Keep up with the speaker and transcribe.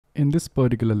In this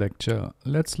particular lecture,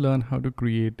 let's learn how to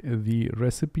create the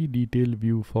recipe detail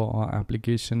view for our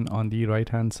application on the right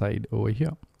hand side over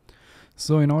here.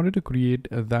 So in order to create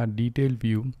that detail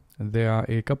view, there are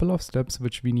a couple of steps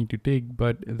which we need to take,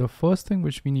 but the first thing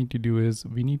which we need to do is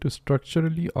we need to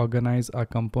structurally organize our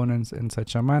components in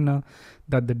such a manner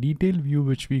that the detail view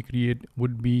which we create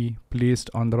would be placed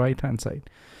on the right hand side.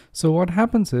 So what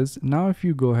happens is, now if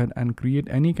you go ahead and create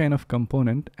any kind of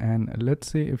component, and let's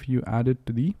say if you add it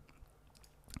to the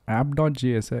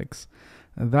app.jsx,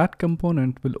 that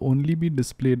component will only be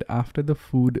displayed after the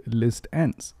food list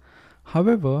ends.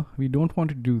 However, we don't want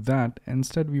to do that.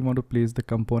 Instead, we want to place the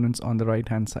components on the right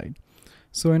hand side.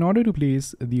 So in order to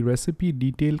place the recipe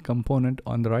detail component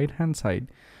on the right hand side,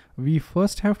 we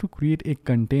first have to create a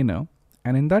container,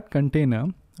 and in that container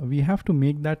we have to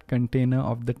make that container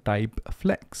of the type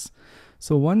flex.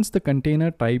 So once the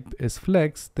container type is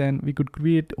flex, then we could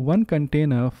create one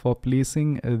container for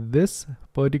placing this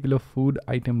particular food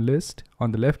item list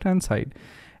on the left hand side,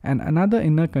 and another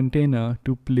inner container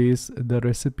to place the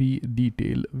recipe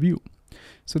detail view.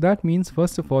 So that means,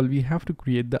 first of all, we have to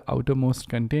create the outermost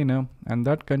container, and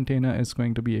that container is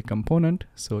going to be a component.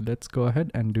 So let's go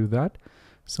ahead and do that.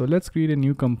 So let's create a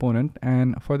new component,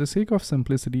 and for the sake of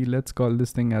simplicity, let's call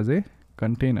this thing as a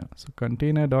container. So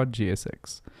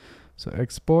container.jsx. So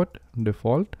export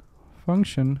default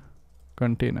function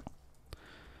container,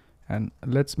 and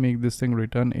let's make this thing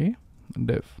return a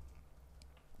div.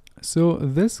 So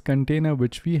this container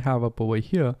which we have up over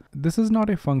here, this is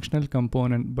not a functional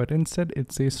component, but instead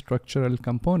it's a structural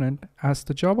component, as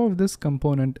the job of this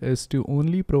component is to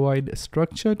only provide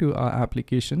structure to our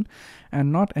application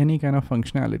and not any kind of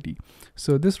functionality.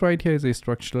 So this right here is a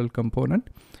structural component,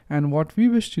 and what we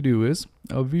wish to do is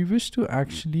we wish to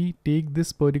actually take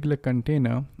this particular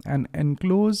container and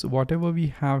enclose whatever we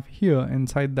have here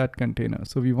inside that container.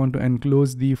 So we want to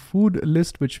enclose the food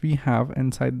list which we have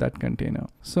inside that container.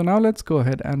 So now let's go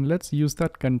ahead and let's use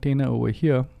that container over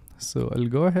here. So I'll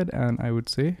go ahead and I would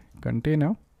say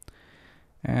container,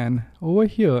 and over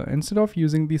here, instead of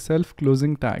using the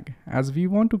self-closing tag, as we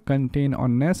want to contain or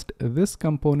nest this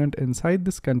component inside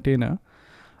this container,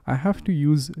 I have to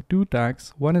use two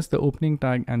tags. One is the opening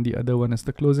tag and the other one is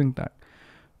the closing tag.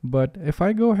 But if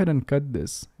I go ahead and cut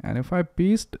this, and if I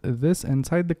paste this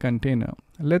inside the container,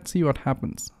 let's see what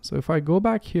happens. So if I go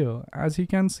back here, as you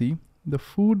can see, the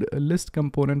food list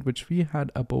component which we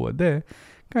had up over there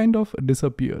kind of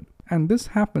disappeared. And this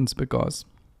happens because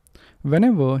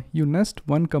whenever you nest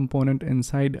one component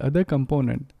inside other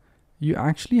component, you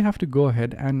actually have to go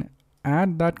ahead and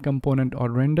add that component or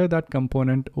render that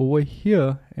component over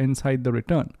here inside the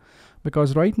return.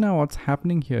 Because right now what's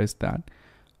happening here is that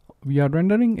we are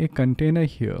rendering a container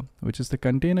here, which is the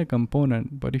container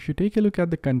component. But if you take a look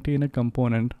at the container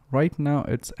component, right now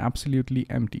it's absolutely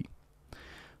empty.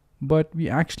 But we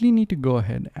actually need to go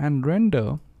ahead and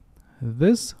render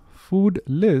this food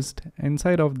list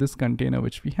inside of this container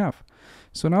which we have.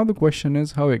 So now the question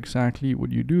is, how exactly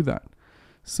would you do that?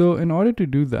 So in order to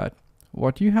do that,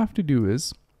 what you have to do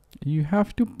is you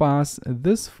have to pass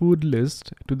this food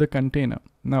list to the container.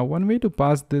 Now one way to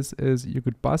pass this is you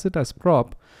could pass it as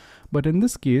prop, but in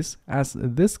this case, as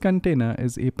this container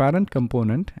is a parent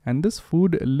component and this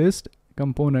food list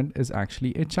component is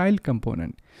actually a child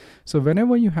component. So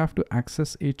whenever you have to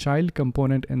access a child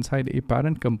component inside a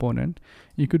parent component,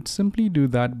 you could simply do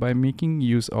that by making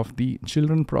use of the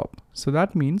children prop. So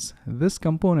that means this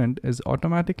component is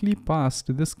automatically passed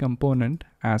to this component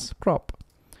as prop.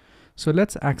 So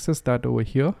let's access that over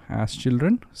here as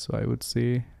children. So I would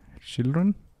say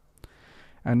children,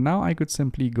 and now I could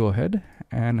simply go ahead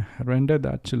and render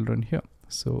that children here.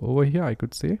 So over here I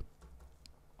could say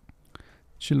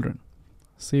children.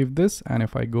 Save this, and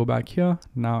if I go back here,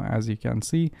 now as you can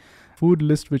see, food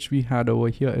list which we had over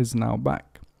here is now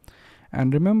back.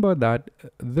 And remember that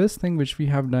this thing which we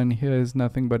have done here is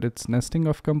nothing but it's nesting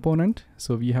of component.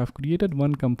 So we have created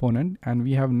one component and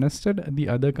we have nested the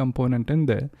other component in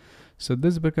there. So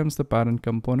this becomes the parent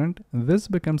component, this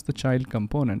becomes the child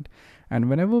component. And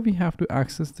whenever we have to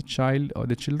access the child or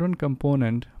the children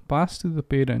component passed to the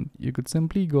parent, you could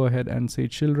simply go ahead and say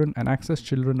children and access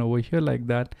children over here like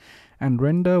that and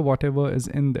render whatever is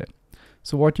in there.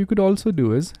 So what you could also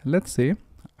do is, let's say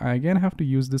I again have to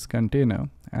use this container,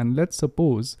 and let's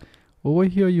suppose over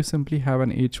here you simply have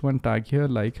an h1 tag here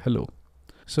like hello.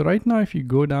 So right now if you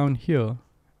go down here,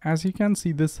 as you can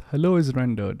see, this hello is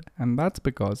rendered, and that's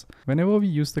because whenever we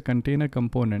use the container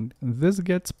component, this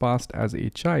gets passed as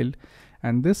a child,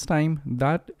 and this time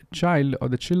that child or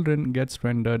the children gets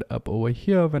rendered up over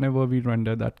here whenever we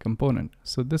render that component.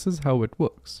 So this is how it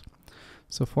works.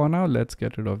 So for now, let's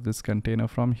get rid of this container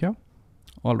from here.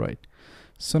 All right.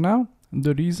 So now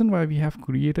the reason why we have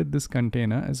created this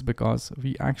container is because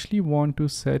we actually want to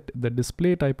set the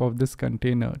display type of this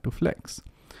container to flex.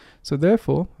 So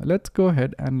therefore, let's go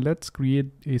ahead and let's create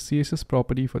a CSS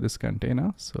property for this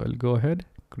container. So I'll go ahead,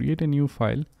 create a new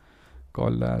file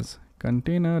called as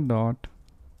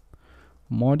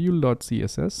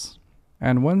container.module.css.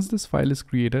 And once this file is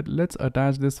created, let's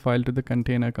attach this file to the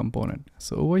container component.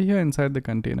 So over here inside the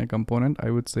container component, I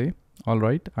would say, all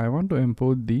right, I want to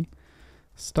import the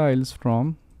styles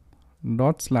from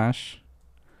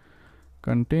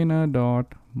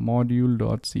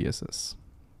 /container.module.css.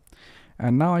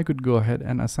 And now I could go ahead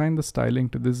and assign the styling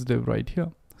to this div right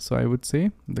here. So I would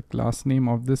say the class name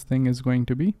of this thing is going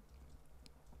to be,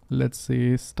 let's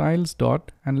say styles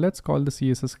dot, and let's call the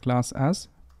CSS class as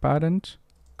parent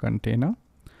container.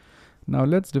 Now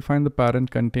let's define the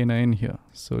parent container in here.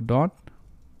 So dot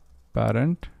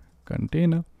parent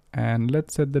container, and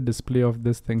let's set the display of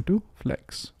this thing to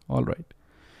flex. All right.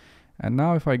 And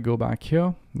now if I go back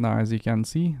here, now as you can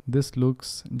see, this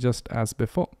looks just as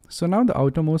before. So now the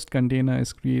outermost container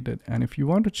is created. And if you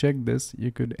want to check this,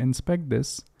 you could inspect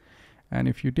this. And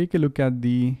if you take a look at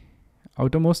the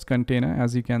outermost container,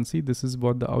 as you can see, this is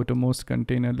what the outermost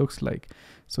container looks like.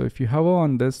 So if you hover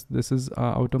on this, this is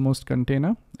our outermost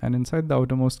container. And inside the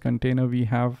outermost container, we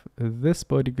have this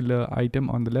particular item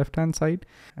on the left hand side.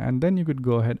 And then you could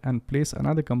go ahead and place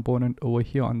another component over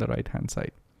here on the right hand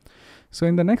side. So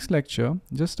in the next lecture,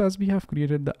 just as we have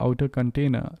created the outer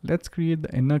container, let's create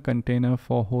the inner container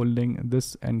for holding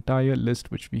this entire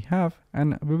list which we have,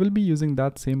 and we will be using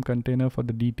that same container for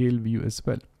the detail view as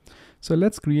well. So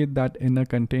let's create that inner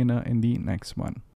container in the next one.